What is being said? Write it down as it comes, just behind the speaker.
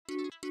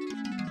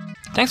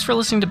Thanks for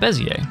listening to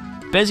Bezier.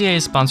 Bezier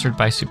is sponsored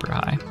by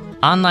SuperHi,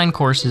 online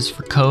courses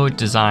for code,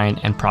 design,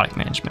 and product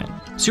management.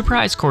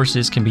 SuperHi's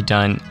courses can be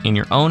done in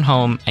your own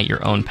home at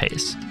your own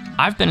pace.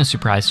 I've been a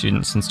SuperHi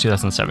student since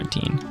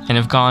 2017 and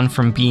have gone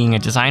from being a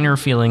designer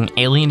feeling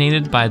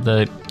alienated by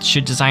the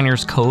should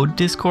designers code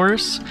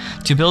discourse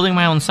to building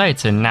my own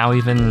sites and now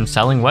even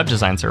selling web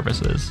design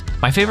services.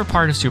 My favorite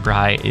part of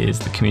SuperHi is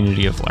the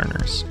community of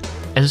learners.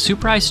 As a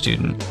SuperHi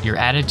student, you're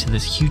added to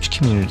this huge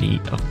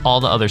community of all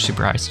the other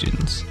SuperHi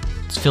students.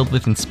 It's filled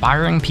with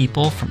inspiring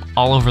people from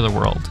all over the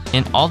world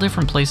in all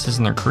different places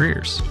in their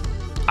careers.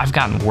 I've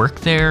gotten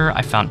work there,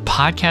 I found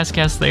podcast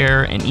guests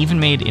there, and even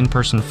made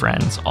in-person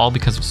friends, all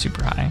because of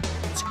SuperHi.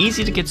 It's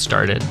easy to get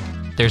started.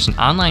 There's an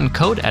online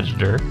code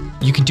editor.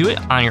 You can do it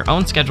on your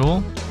own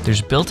schedule. There's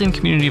a built-in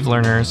community of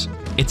learners.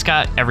 It's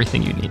got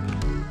everything you need.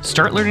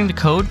 Start learning to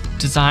code,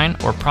 design,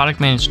 or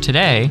product manage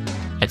today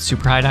at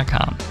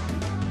superhi.com.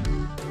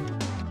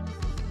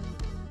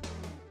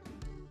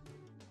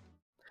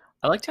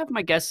 I like to have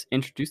my guests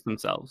introduce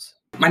themselves.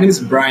 My name is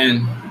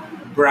Brian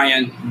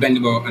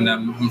Bendigo, and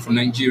I'm from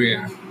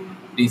Nigeria,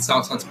 the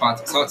south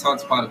part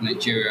of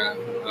Nigeria,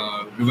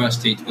 River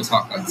State, Port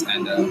Harcourt,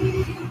 and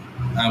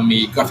I'm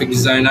a graphic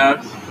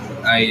designer.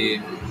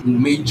 I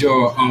major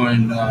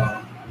on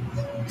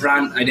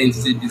brand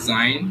identity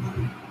design,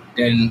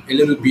 then a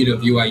little bit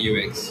of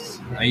UI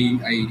UX. I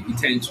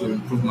intend to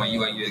improve my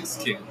UI UX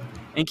skill.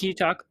 And can you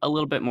talk a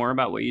little bit more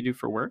about what you do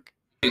for work?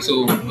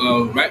 So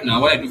right now,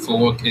 what I do for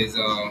work is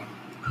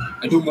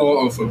I do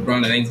more of a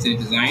brand identity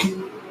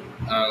design.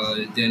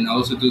 Then I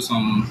also do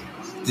some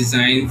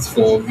designs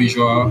for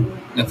visual,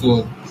 like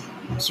for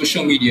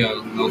social media,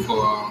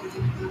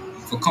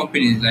 for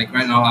companies. Like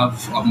right now,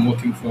 I'm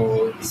working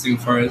for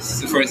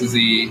Simfirst. Simfirst is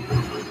a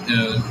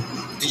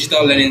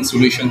digital learning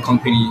solution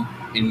company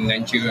in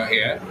Nigeria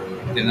here.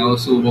 Then I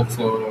also work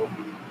for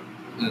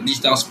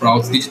Digital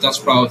Sprout. Digital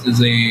Sprout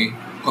is a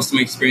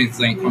customer experience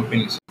design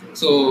company.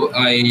 So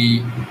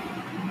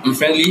I'm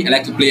friendly. I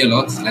like to play a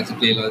lot. And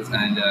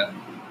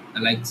I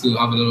like to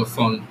have a lot of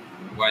fun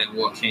while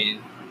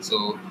working.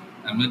 So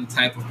I'm not the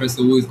type of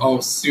person who is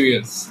all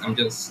serious. I'm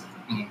just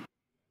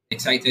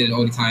excited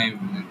all the time,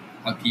 and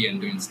happy and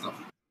doing stuff.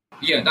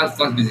 Yeah, that's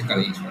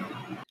basically it.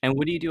 And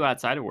what do you do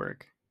outside of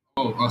work?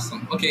 Oh,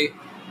 awesome. Okay.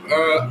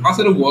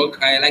 Outside of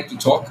work, I like to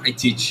talk. I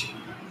teach.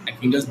 I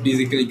can just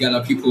basically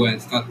gather people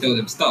and start telling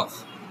them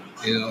stuff,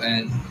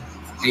 and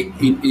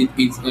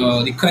it's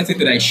the content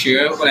that I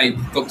share when I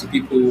talk to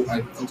people.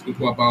 I talk to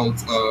people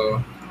about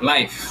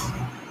life.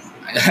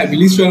 I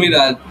believe strongly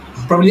that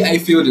probably I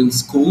failed in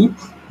school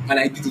and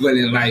I did well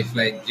in life.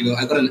 Like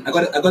I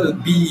got a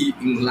B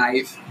in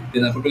life.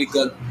 Then I probably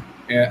got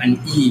an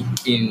E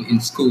in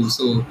school.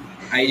 So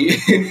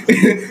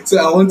so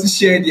I want to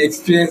share the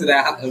experience that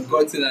I have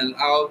gotten and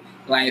how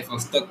life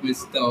has taught me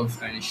stuff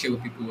and share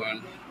with people.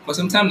 And for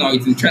some time now,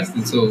 it's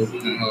interesting. So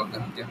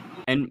yeah.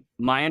 And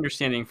my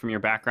understanding from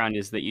your background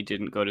is that you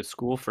didn't go to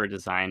school for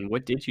design.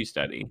 What did you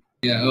study?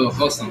 Yeah,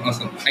 awesome.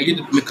 I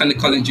did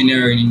mechanical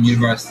engineering in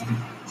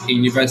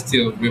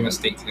University of River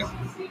State. Yeah.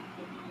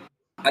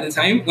 At the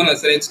time when I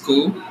started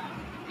school,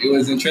 it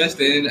was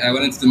interesting. I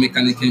wanted to do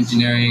mechanical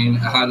engineering.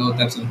 I had all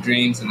types of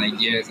dreams and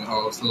ideas and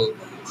all. So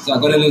I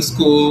got into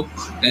school,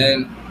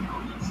 and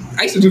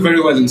I used to do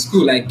very well in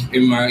school, like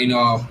in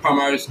our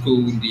primary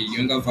school, the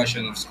younger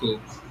version of school.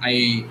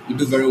 I would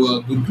do very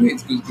well, good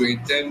grades.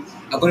 Then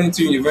I got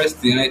into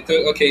university and I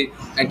thought, okay,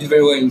 I did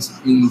very well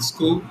in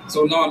school,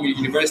 so now I'm in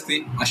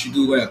university, I should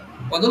do well.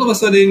 But all of a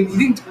sudden, it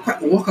didn't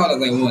quite work out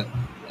as I want.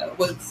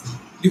 But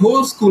the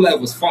whole school life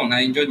was fun.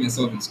 I enjoyed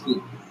myself in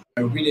school.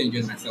 I really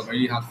enjoyed myself. I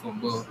really had fun.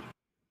 But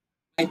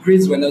my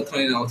grades were not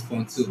turning out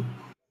fun too.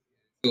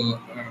 So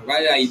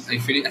while I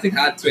finished, I think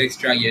I had 2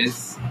 extra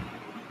years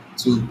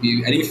I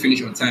didn't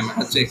finish on time. I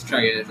had 2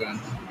 extra years, and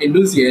in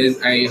those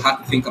years, I had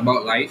to think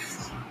about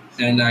life,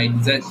 and I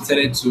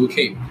decided to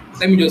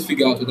let me just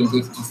figure out what I'm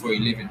going to do for a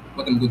living,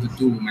 what I'm going to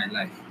do with my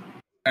life.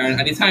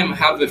 And at the time, I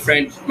have a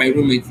friend, my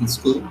roommate in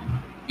school.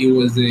 He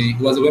was a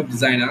web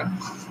designer.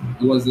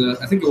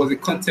 I think it was a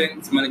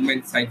content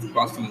management site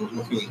platform he was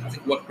working with. I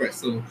think WordPress.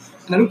 So,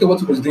 and I looked at what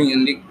he was doing,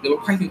 and they were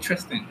quite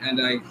interesting.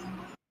 And I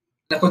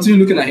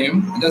continued looking at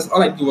him. And that's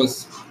all I did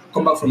was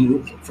come back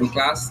from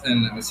class,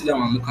 and I would sit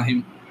down and look at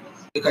him.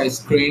 Look at his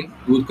screen,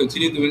 we would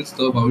continue doing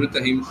stuff. I would look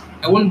at him,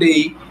 and one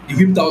day he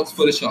whipped out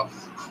Photoshop.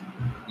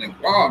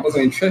 Like, wow, that's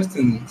an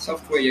interesting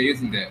software you're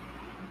using there.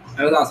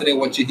 And I started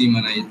watching him,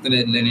 and I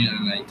started learning,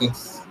 and I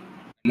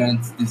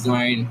learned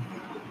design.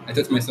 I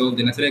taught myself.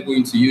 Then I started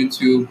going to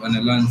YouTube, and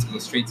I learned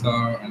Illustrator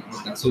and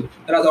all that. So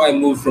that's how I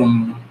moved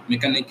from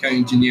mechanical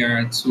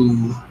engineer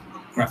to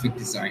graphic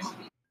design.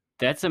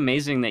 That's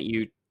amazing that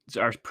you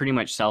are pretty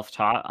much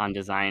self-taught on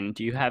design.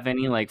 Do you have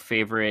any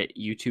favorite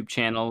YouTube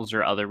channels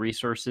or other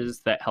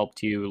resources that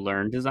helped you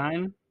learn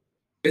design?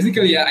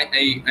 Basically,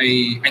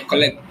 I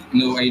collect.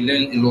 I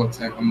learn a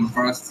lot. I'm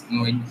fast.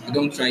 I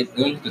don't try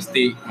to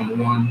stay on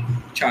one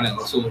channel.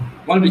 So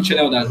one of the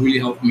channels that really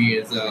helped me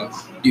is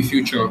The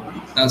Future.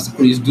 That's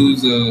Chris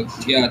Du's.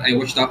 I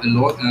watched that a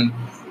lot, and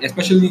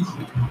especially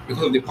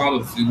because of the part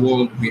of the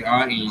world we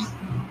are in.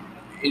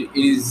 It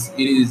is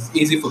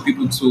easy for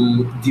people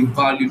to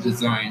devalue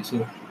design. So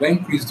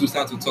when Chris do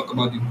start to talk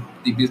about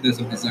the business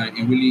of design,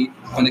 it really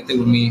connected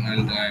with me,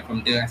 and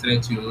from there I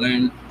started to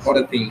learn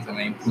other things and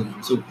I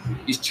improved. So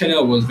his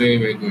channel was very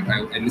very good.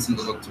 I listened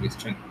a lot to his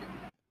channel.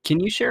 Can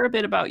you share a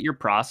bit about your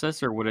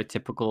process or what a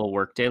typical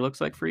workday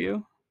looks like for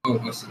you? Oh,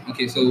 awesome.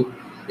 Okay, so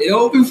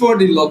before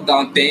the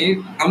lockdown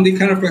thing, I'm the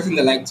kind of person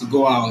that like to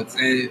go out,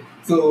 and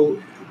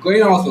so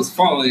going out was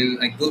fun. And,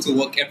 like go to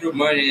work every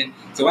morning.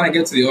 So when I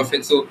get to the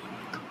office, so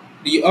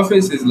the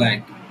office is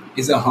like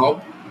is a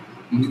hub.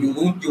 You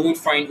won't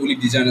find only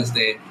designers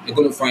there. You're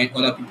gonna find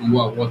other people who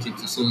are working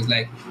too. So it's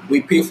like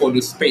we pay for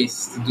the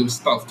space to do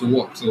stuff to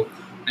work. So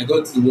I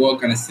go to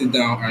work and I sit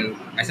down and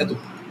I start to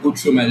go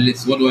through my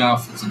list. What do I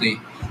have for today?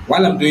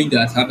 While I'm doing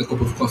that, I have a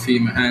cup of coffee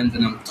in my hand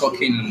and I'm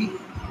talking and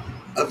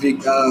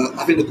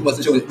having a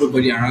conversation with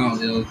everybody around.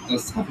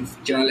 Just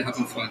generally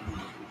having fun.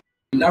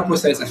 In that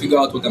process, I figure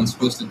out what I'm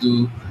supposed to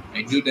do.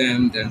 I do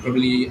them, then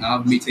probably I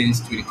have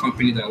meetings with the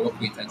company that I work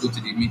with. I go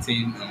to the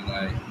meeting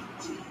and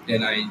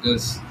then I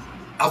just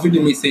after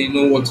the meeting,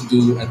 know what to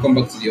do. I come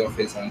back to the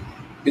office and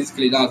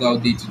basically that's our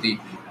day to day.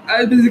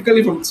 I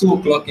basically from 2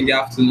 o'clock in the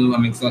afternoon,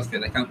 I'm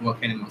exhausted. I can't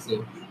work anymore.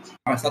 So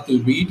I start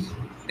to read,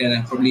 then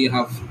I probably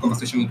have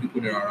conversation with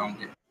people that are around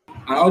there.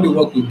 And all the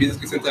work will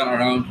basically center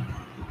around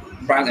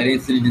brand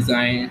identity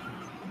design,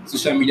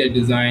 social media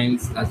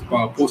designs as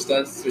per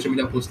posters, social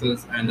media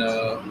posters, and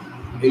a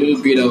little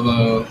bit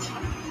of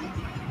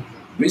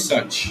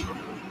research,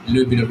 a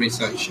little bit of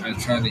research and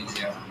trying.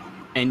 Yeah.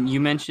 And you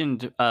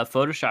mentioned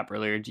Photoshop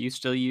earlier. Do you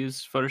still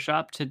use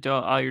Photoshop to do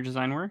all your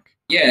design work?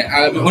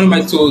 Yeah, one of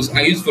my tools,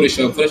 I use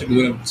Photoshop. Photoshop is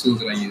one of the tools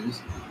that I use.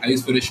 I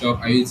use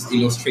Photoshop, I use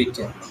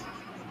Illustrator.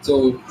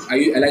 So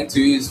I like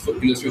to use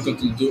Illustrator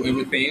to do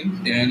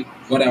everything. Then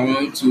what I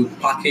want to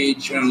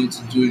package, when I want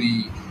to do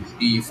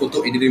the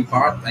photo editing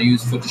part, I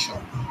use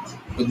Photoshop.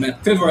 But my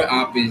favorite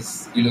app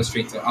is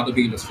Illustrator,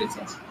 Adobe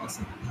Illustrator.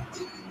 Awesome.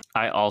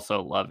 I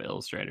also love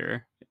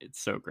Illustrator. It's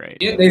so great.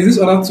 Yeah, there's this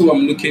other tool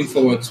I'm looking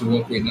forward to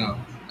work with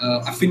now.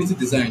 Affinity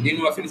Design. Do you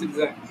know Affinity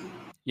Design?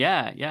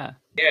 Yeah, yeah.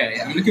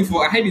 Yeah, I'm looking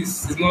for. I heard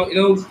it's not,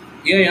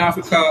 here in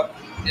Africa,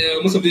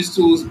 most of these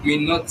tools may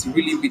not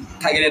really be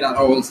targeted at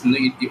all. So, I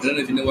don't know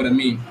if you know what I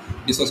mean.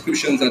 The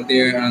subscriptions are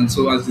there, and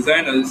so as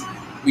designers,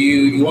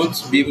 you want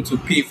to be able to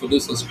pay for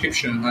those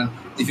subscriptions. And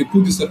if you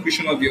put the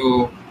subscription of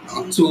your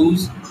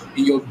tools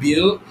in your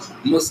bill,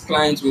 most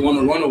clients will want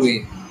to run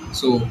away.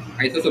 So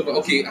I thought about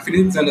okay,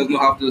 Affinity Design does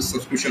not have those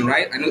subscription,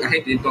 right? I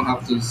heard they don't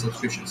have those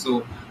subscriptions.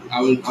 So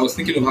I was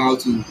thinking of how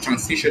to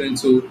transition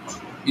into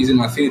using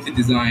Affinity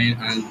Design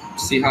and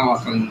see how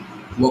I can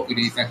work with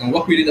it. If I can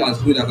work with it as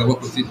good as I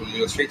work with it on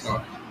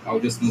Illustrator, I'll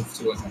just move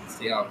towards and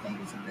see how I can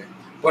go from there.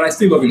 But I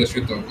still love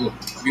Illustrator.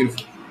 Oh,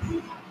 beautiful.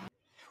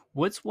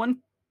 What's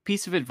one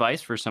piece of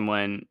advice for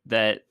someone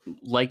that,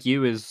 like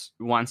you, is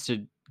wants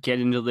to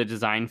get into the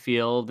design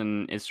field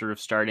and is sort of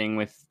starting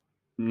with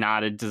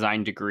not a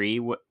design degree?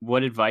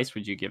 What advice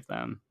would you give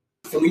them?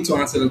 For me to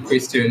answer the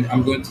question,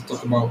 I'm going to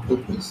talk about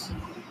purpose.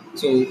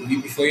 So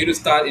for you to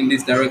start in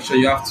this direction,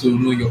 you have to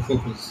know your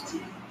purpose.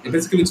 There's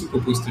basically two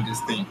purposes to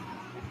this thing.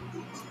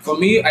 For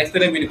me, I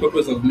started with the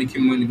purpose of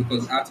making money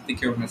because I have to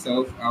take care of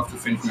myself. I have to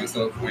fend for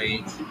myself.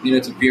 I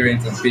needed to pay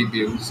rent and pay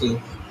bills.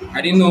 So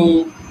I didn't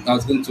know I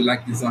was going to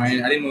like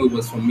design. I didn't know it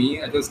was for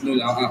me. I just know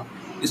that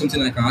it's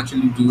something I can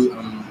actually do.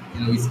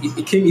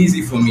 It came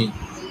easy for me.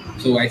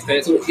 So I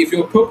started. So if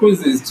your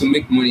purpose is to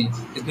make money,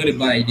 it's not a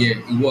bad idea.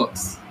 It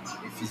works.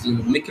 If it's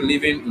to make a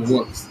living, it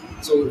works.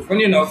 So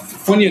funny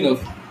enough,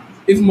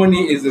 if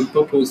money is a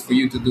purpose for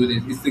you to do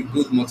this, it's a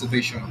good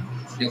motivation.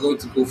 You're going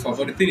to go for.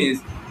 But the thing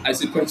is,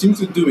 as you continue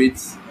to do it,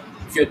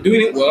 if you're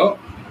doing it well,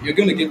 you're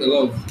going to get a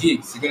lot of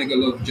gigs, you're going to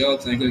get a lot of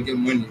jobs, and you're going to get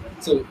money.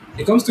 So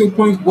it comes to a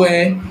point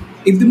where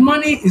if the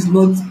money is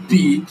not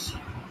big,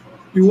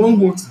 you won't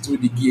want to do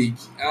the gig.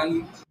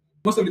 And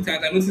most of the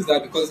time, I notice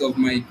that because of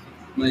my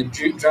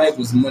drive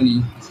was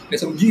money.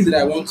 There's some gigs that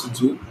I want to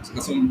do,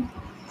 there's some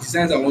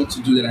designs I want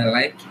to do that I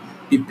like.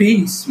 The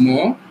pay is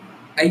small.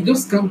 I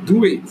just can't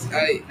do it.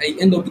 I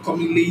end up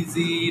becoming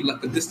lazy, like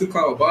a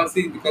lackadaisical about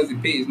it because the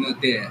pay is not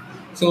there.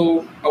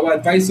 So I would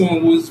advise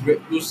someone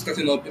who's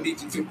starting up, maybe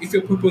if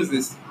your purpose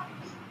is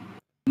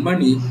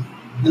money,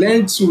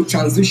 learn to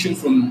transition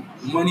from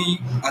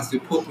money as a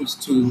purpose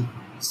to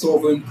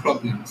solving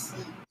problems.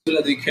 So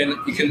that you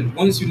can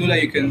once you know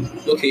that you can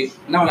okay,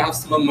 now I have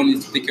small money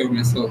to take care of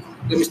myself.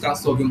 Let me start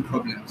solving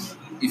problems.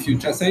 If you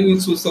transcend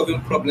into solving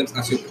problems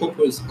as your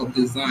purpose of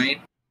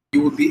design,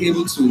 you will be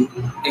able to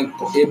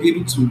you'll be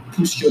able to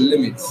push your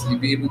limits. You'll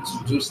be able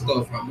to do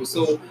stuff.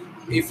 So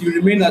if you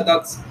remain at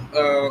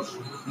that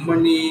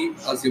money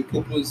as your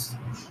purpose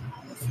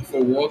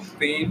for work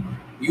thing,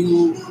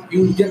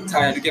 you get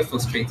tired, you get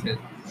frustrated.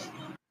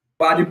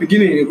 But at the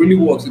beginning, it really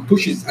works. It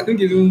pushes. I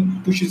think it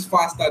even pushes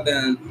faster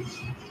than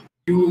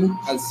you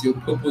as your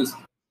purpose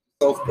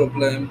solve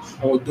problem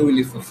or doing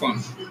it for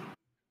fun.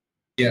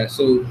 Yeah.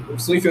 So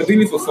if you're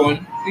doing it for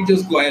fun, you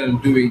just go ahead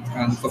and do it.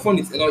 And for fun,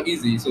 it's a lot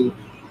easy. So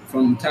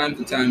from time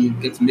to time you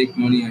get to make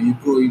money and you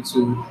grow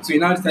into. So you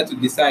now start to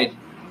decide,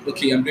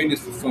 okay, I'm doing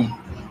this for fun.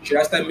 Should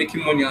I start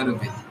making money out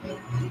of it?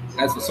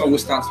 That's for someone who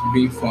starts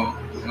being fun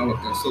and all of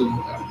that. So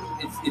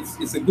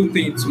it's a good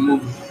thing to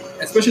move,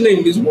 especially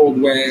in this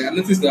world where I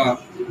noticed that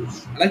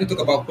I like to talk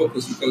about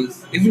purpose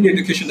because even the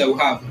education that we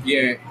have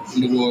here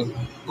in the world,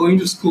 going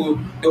to school,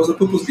 there was a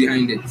purpose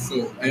behind it.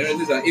 So I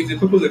noticed that if the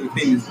purpose of the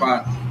thing is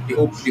bad, the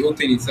whole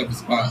thing itself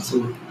is bad. So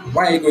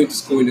why are you going to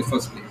school in the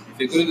first place? If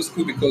you're going to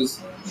school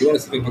because you want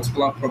to solve a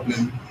particular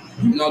problem,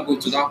 you now go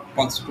to that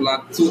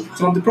particular. So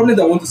some of the problems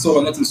that I want to solve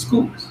are not in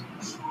schools.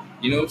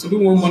 Some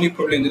people want money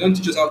problem. They don't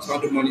teach us how to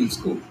handle money in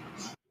school.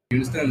 You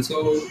understand?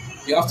 So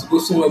you have to go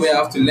somewhere where you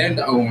have to learn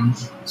that one.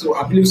 So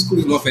I believe school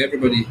is not for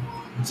everybody.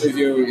 So if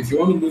you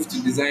want to move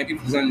to design,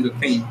 people design the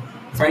thing,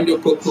 find your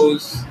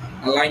purpose,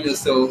 align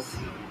yourself,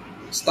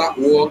 start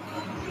work,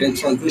 then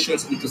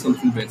transitions into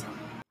something better.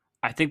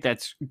 I think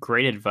that's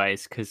great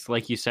advice because,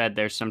 like you said,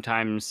 there's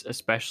sometimes,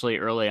 especially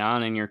early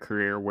on in your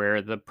career,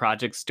 where the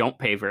projects don't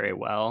pay very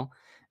well.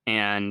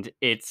 And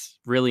it's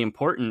really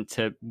important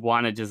to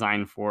want to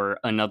design for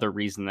another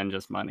reason than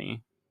just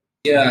money.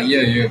 Yeah.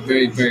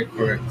 Very, very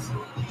correct.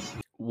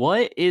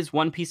 What is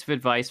one piece of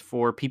advice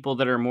for people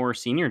that are more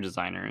senior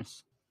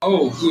designers?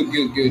 Oh,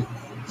 good.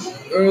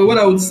 What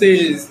I would say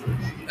is,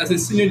 as a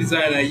senior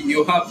designer,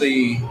 you have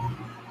a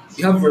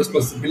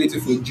responsibility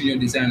for junior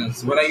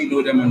designers, whether you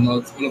know them or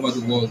not, all over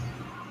the world.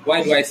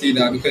 Why do I say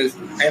that? Because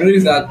I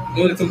notice that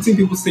something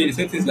people say, they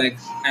say things like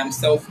I'm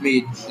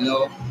self-made,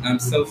 I'm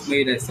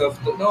self-made, I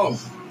self no.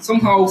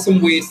 Somehow,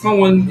 some way,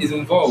 someone is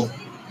involved.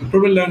 You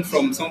probably learned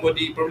from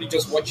somebody, probably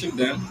just watching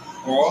them,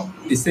 or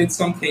they said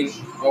something,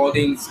 or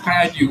they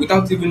inspired you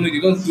without even knowing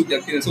you just do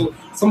their thing. So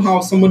somehow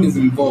someone is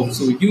involved.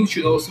 So you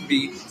should also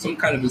be some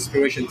kind of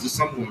inspiration to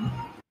someone.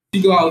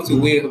 Figure out a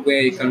way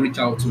where you can reach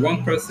out to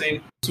one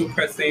person, two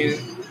person,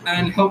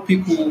 and help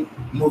people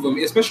move them.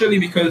 Especially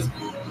because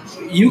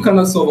you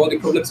cannot solve all the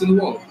problems in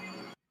the world.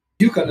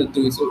 You cannot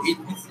do it. So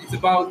it's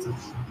about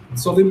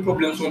solving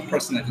problems one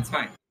person at a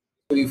time.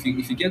 So if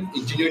you get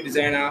a junior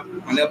designer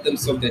and help them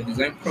solve their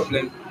design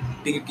problem,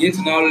 they get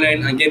to now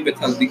learn and get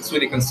better so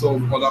they can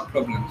solve other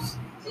problems.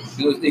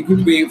 A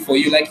good way for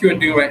you, like you're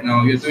doing right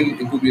now. You're doing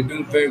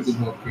very good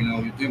work.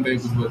 You're doing very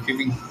good work,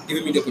 giving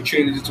me the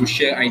opportunity to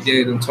share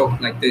ideas and talk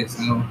like this.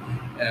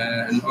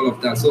 And all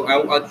of that. So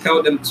I'll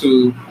tell them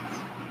to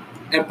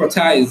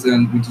empathize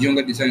and with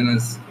younger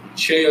designers,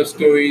 share your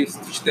stories,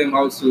 teach them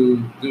how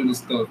to do this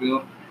stuff.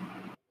 What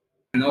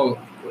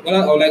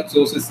I would like to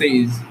also say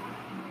is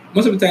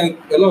most of the time,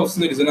 a lot of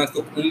senior designers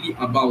talk only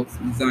about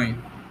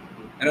design.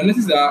 And I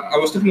noticed that I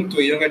was talking to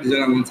a younger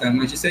designer one time,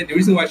 and she said the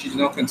reason why she did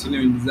not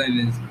continue in design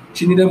is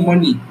she needed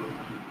money.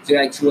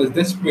 She was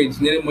desperate.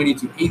 She needed money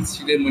to eat.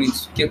 She needed money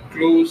to get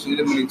clothes. She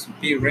needed money to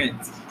pay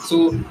rent.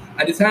 So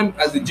at the time,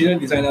 as a junior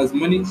designer,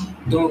 money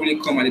don't really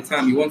come at the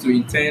time. You want to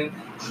intern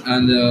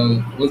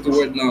and what's the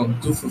word now?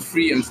 Do for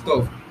free and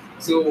stuff.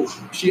 So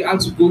she had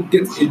to go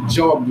get a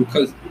job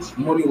because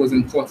money was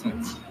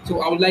important.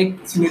 So I would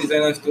like senior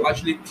designers to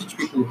actually teach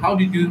people how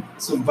did you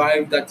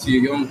survive that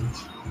young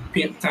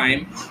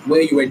time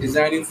where you were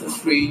designing for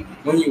free,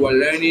 when you were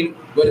learning,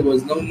 where there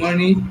was no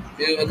money.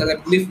 Because I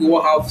believe we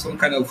all have some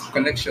kind of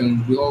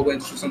connection. We all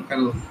went through some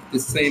kind of the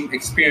same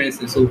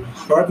experiences. So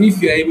probably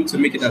if you're able to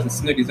make it as a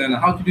senior designer,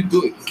 how did you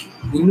do it?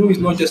 We know it's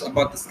not just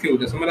about the skill.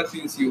 There's some other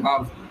things you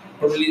have,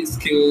 probably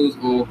skills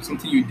or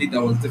something you did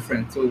that was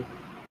different. So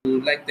we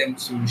would like them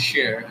to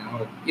share.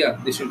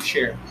 They should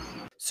share.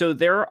 So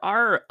there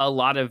are a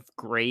lot of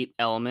great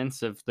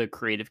elements of the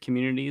creative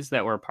communities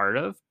that we're part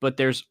of, but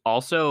there's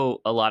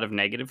also a lot of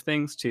negative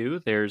things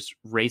too. There's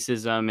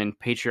racism and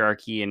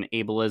patriarchy and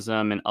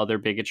ableism and other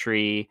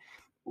bigotry.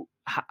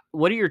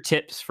 What are your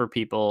tips for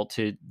people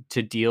to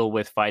deal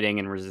with fighting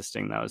and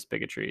resisting those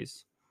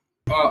bigotries?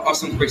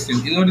 Awesome question.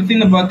 The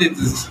thing about it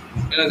is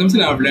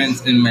something I've learned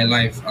in my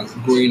life as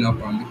growing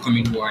up and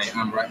becoming who I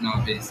am right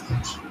now is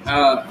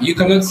you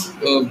cannot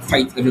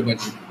fight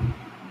everybody.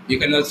 You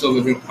cannot solve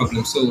every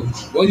problem. So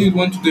what you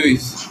want to do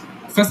is,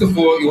 first of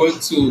all, you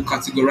want to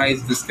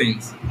categorize these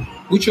things.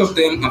 Which of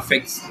them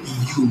affects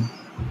you?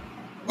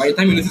 By the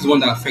time you notice one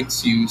that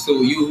affects you,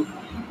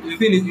 the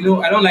thing is,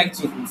 I don't like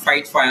to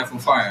fight fire for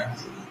fire.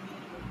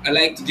 I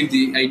like to give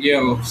the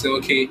idea of say,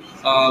 okay,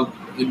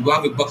 we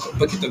have a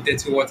bucket of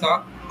dirty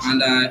water,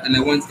 and I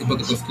want a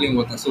bucket of clean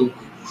water. So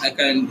I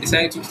can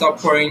decide to start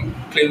pouring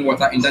clean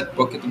water in that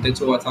bucket of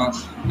dirty water,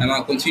 and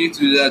I'll continue to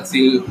do that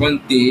till one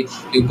day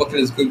the bucket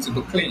is going to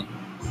be clean.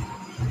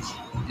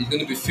 It's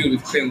going to be filled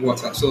with clean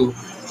water. So,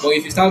 but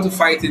if you start to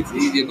fight it,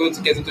 you're going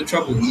to get into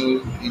trouble.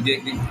 You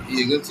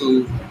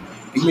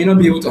may not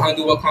be able to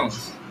handle what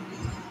comes.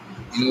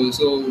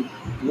 So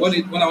what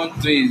I want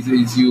to do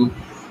is you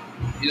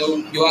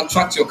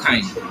attract your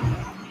kind.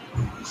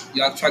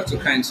 You attract your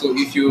kind. So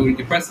if you're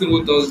the person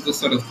who does those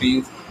sort of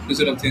things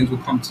will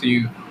come to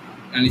you.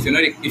 And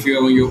if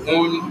you're on your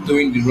own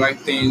doing the right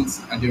things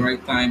at the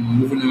right time,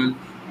 moving on,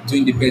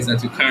 doing the best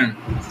that you can.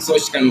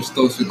 Such kind of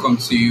stuff will come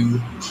to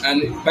you,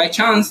 and by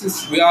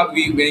chance, we are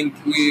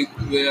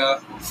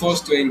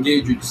forced to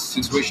engage with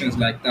situations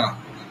like that.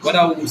 What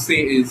I would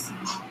say is,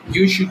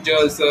 you should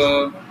just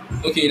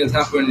okay, it has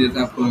happened, it has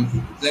happened.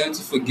 Learn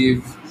to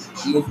forgive,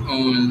 move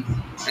on.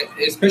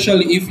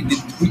 Especially if it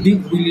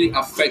didn't really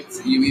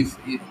affect you, if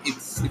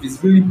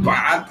it's really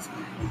bad,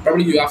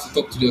 probably you have to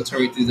talk to the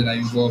authorities that are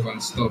involved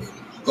and stuff.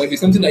 But if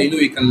it's something that you know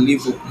you can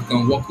live, you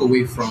can walk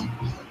away from,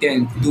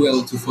 then do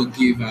well to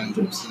forgive and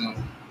just have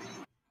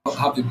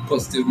a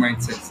positive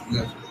mindset.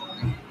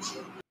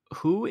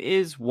 Who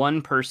is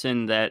one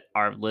person that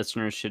our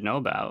listeners should know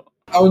about?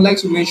 I would like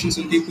to mention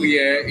some people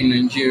here in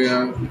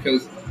Nigeria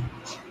because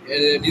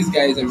these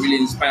guys have really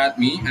inspired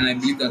me, and I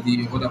believe that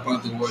the other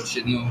part of the world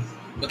should know.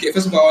 Okay,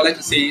 first of all, I would like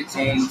to say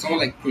someone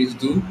like Chris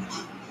Do.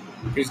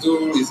 Chris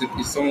Do is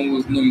someone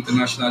who's known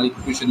internationally.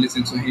 People should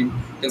listen to him.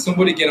 There's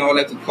somebody again I would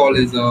like to call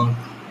is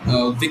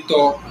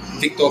Victor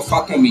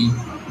Fatomi.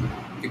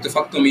 Victor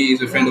Fatomi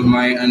is a friend of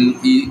mine, and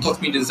he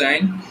taught me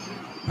design.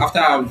 After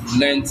I've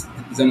learned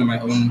design on my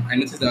own, I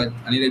noticed that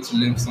I needed to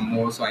learn some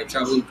more. So I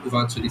traveled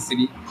over to the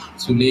city,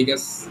 to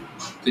Lagos,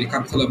 to the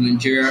capital of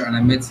Nigeria, and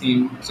I met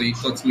him. So he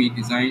taught me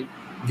design.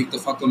 Victor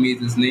Fatomi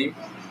is his name.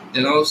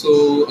 Then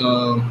also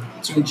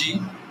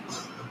Tunji.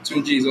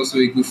 Tunji is also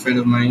a good friend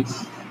of mine.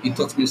 He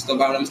taught me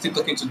stuff, and I'm still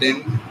talking to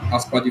them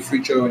as per the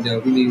future. They're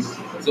really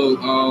so.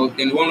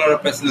 Then one other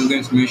person I'm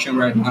going to mention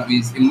right now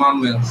is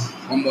Emmanuel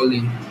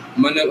Omole.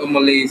 Emmanuel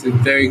Omole is a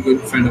very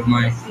good friend of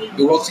mine.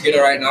 We work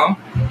together right now.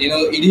 He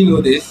didn't know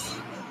this.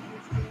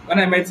 When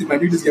I met him, I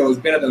knew this guy was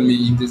better than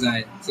me in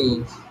design.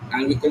 So,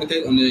 and we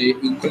connected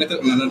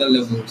on another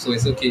level. So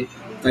it's okay.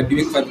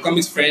 If I become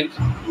his friend,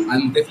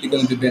 I'm definitely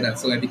gonna be better.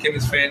 So I became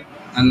his friend,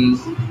 and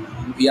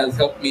he has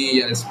helped me.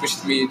 He has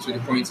pushed me to the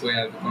point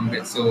where I've become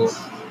better. So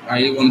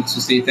I really want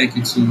to say thank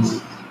you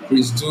to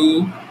Chris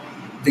Du,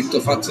 Victor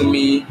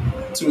Fatomi,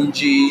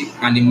 Tunji,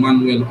 and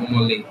Emmanuel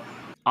Omole.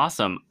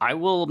 Awesome. I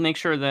will make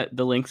sure that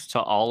the links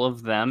to all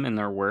of them and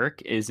their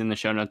work is in the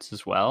show notes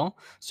as well,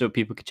 so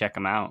people can check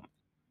them out.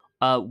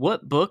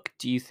 What book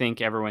do you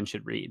think everyone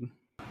should read?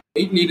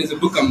 It is a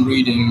book I'm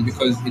reading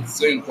because it's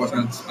so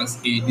important as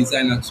a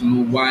designer to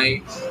know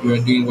why you are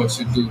doing what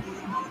you do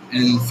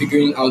and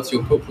figuring out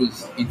your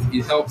purpose.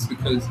 It helps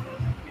because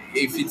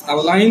if it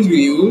aligns with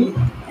you,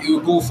 you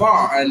will go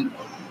far and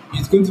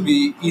it's going to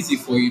be easy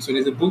for you. So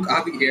there's a book I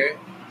have it here.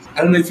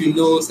 I don't know if you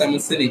know Simon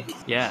Sinek.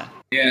 Yeah.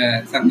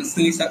 Yeah, Simon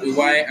Sinek started with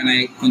Why, and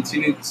I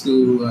continue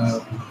to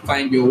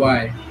find your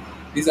why.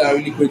 These are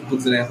really great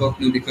books that I helped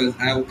me because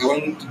I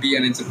want to be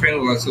an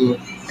entrepreneur. So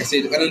I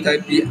said, why don't I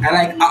be?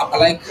 I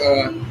like.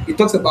 It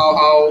talks about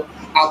how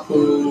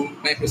Apple,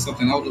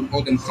 Microsoft, and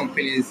all them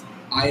companies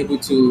are able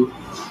to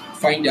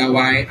find their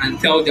why and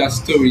tell their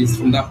stories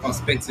from that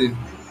perspective,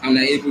 and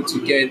are able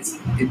to get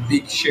a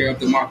big share of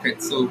the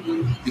market. So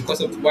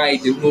because of why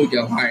they know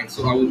their why.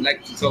 So I would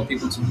like to tell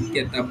people to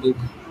get that book,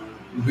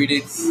 read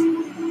it,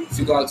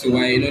 figure out your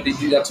why.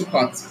 There are two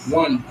parts.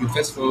 One, you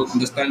first of all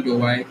understand your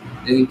why,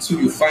 and two,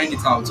 you find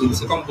it out. So the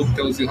second book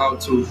tells you how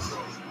to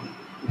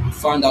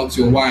find out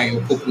your why,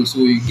 your purpose. So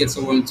you get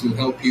someone to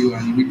help you,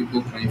 and you read the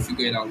book and you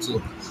figure it out.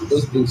 So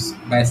those books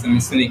by Simon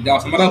Sinek. There are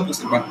some other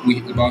books about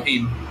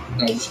him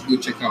that we should go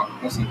check out.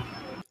 Awesome.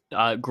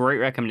 Great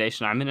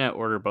recommendation. I'm gonna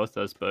order both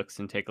those books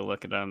and take a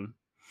look at them.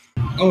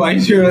 Oh, are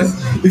you serious?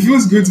 It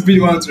feels good to be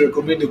the one to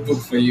recommend a book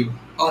for you.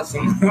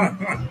 Awesome.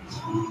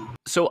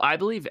 So I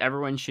believe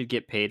everyone should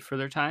get paid for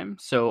their time.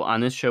 So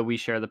on this show, we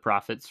share the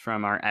profits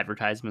from our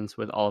advertisements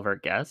with all of our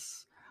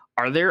guests.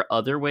 Are there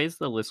other ways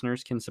the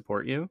listeners can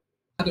support you?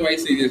 How do I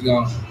say this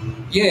now?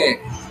 Yeah,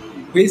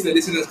 ways the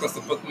listeners can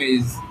support me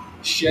is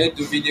share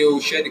the video,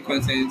 share the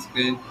content.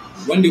 Then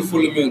when they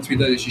follow me on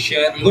Twitter, they should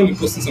share. I'm going to be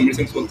posting some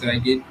recent work that I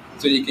did,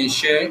 so they can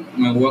share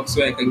my work,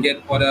 so I can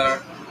get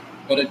other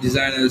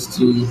designers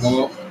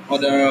or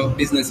other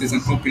businesses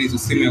and companies to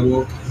see my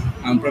work,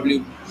 and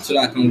probably so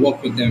that I can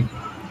work with them.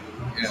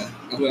 Yeah,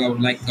 that's what I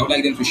would like. I would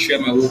like them to share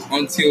my work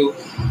until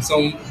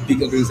some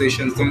big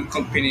organization, some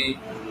company.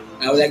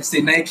 I would like to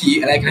say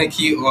Nike. I like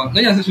Nike, or not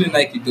necessarily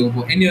Nike though,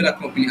 but any other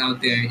company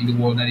out there in the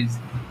world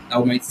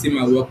that might see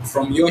my work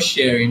from your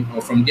sharing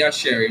or from their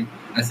sharing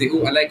and say,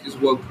 "Oh, I like this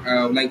work.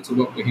 I would like to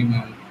work with him,"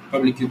 and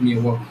probably give me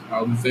a work.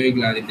 I'll be very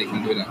glad if they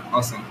can do that.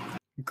 Awesome.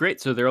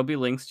 Great. So there will be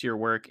links to your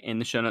work in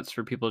the show notes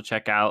for people to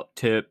check out,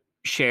 to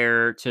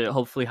share, to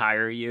hopefully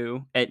hire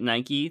you at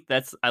Nike.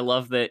 I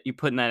love that you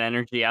putting that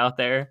energy out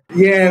there.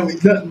 Yeah,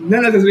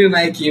 not necessarily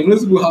Nike.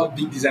 Most people have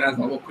big designers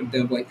that work with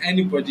them, but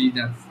anybody,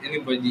 I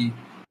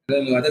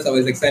don't know. I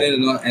was excited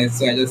enough, and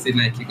so I just said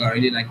Nike. I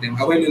really like them.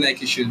 I wear new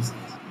Nike shoes.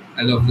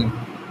 I love them.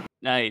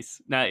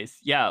 Nice.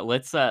 Yeah,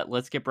 let's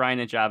get Brian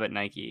a job at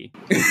Nike.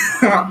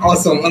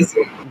 Awesome.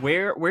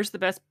 Where's the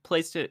best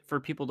place for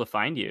people to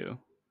find you?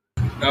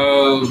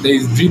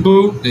 There's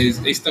Dribbble,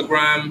 there's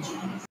Instagram.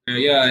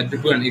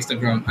 Dribbble and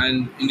Instagram.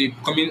 And in the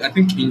coming, I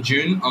think in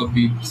June, I'll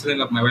be setting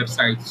up my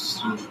website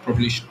to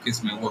probably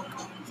showcase my work.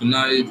 So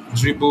now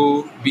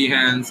Dribbble,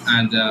 Behance,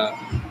 and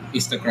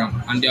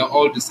Instagram, and they are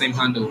all the same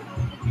handle,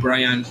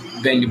 Brian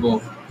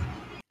Bendibo.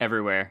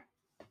 Everywhere.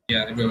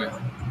 Yeah, everywhere.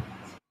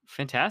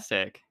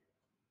 Fantastic.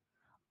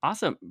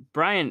 Awesome.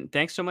 Brian,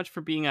 thanks so much for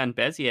being on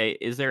Bezier.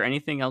 Is there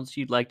anything else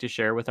you'd like to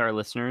share with our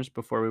listeners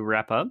before we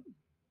wrap up?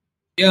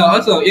 Yeah,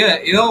 also, yeah,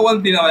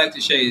 one thing I would like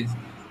to share is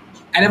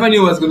I never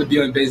knew I was going to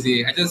be on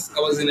Bezier. I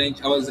was in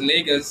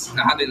Lagos.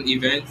 I had an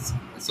event,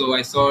 so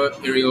I saw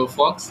Ariel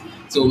Fox.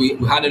 So we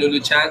had a little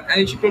chat,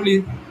 and she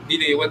probably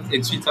did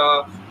a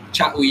Twitter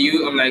chat with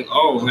you. I'm like,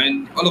 oh,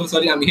 and all of a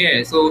sudden I'm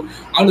here. So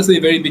I want to say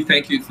a very big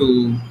thank you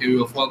to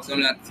Ariel Fox. I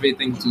want to say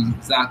thank you to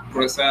Zach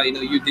Grosser.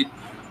 You did.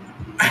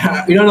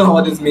 You don't know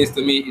what this means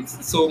to me.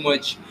 It's so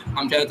much.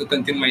 I'm trying to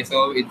contain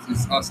myself.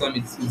 It's awesome.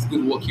 It's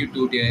good work you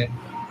do there.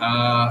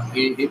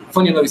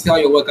 Funny enough, you see how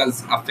your work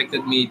has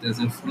affected me. It has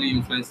fully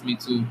influenced me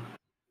to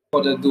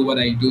further do what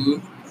I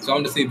do. So I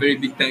want to say a very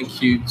big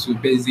thank you to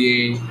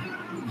Bezier.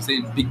 Say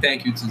a big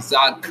thank you to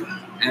Zach,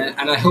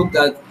 and I hope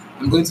that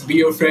I'm going to be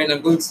your friend.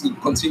 I'm going to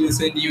continue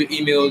sending you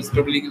emails,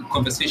 probably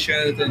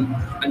conversations,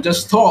 and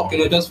just talk.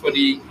 Just for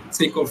the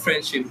sake of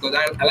friendship, because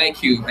I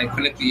like you. I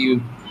connect with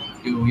you.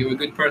 You're a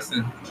good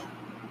person.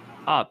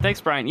 Thanks,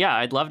 Brian. Yeah,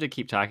 I'd love to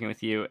keep talking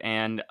with you.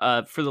 And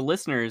for the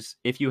listeners,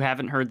 if you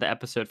haven't heard the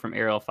episode from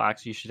Ariel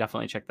Fox, you should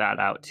definitely check that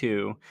out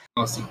too.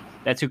 Awesome.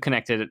 That's who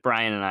connected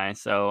Brian and I.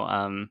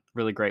 So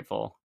really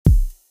grateful.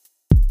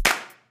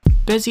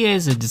 Bezier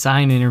is a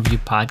design interview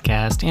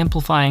podcast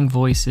amplifying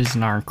voices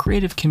in our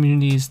creative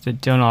communities that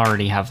don't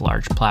already have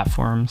large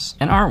platforms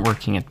and aren't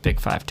working at big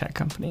 5 tech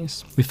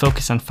companies. We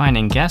focus on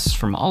finding guests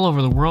from all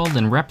over the world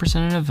and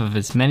representative of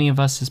as many of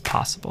us as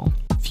possible.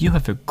 If you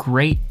have a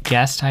great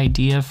guest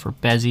idea for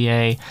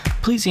Bezier,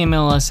 please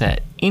email us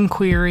at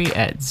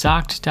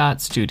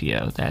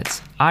inquiry@zacht.studio.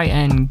 That's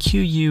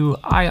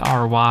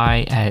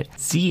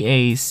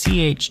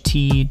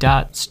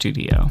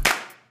INQUIRY@ZACHT.studio.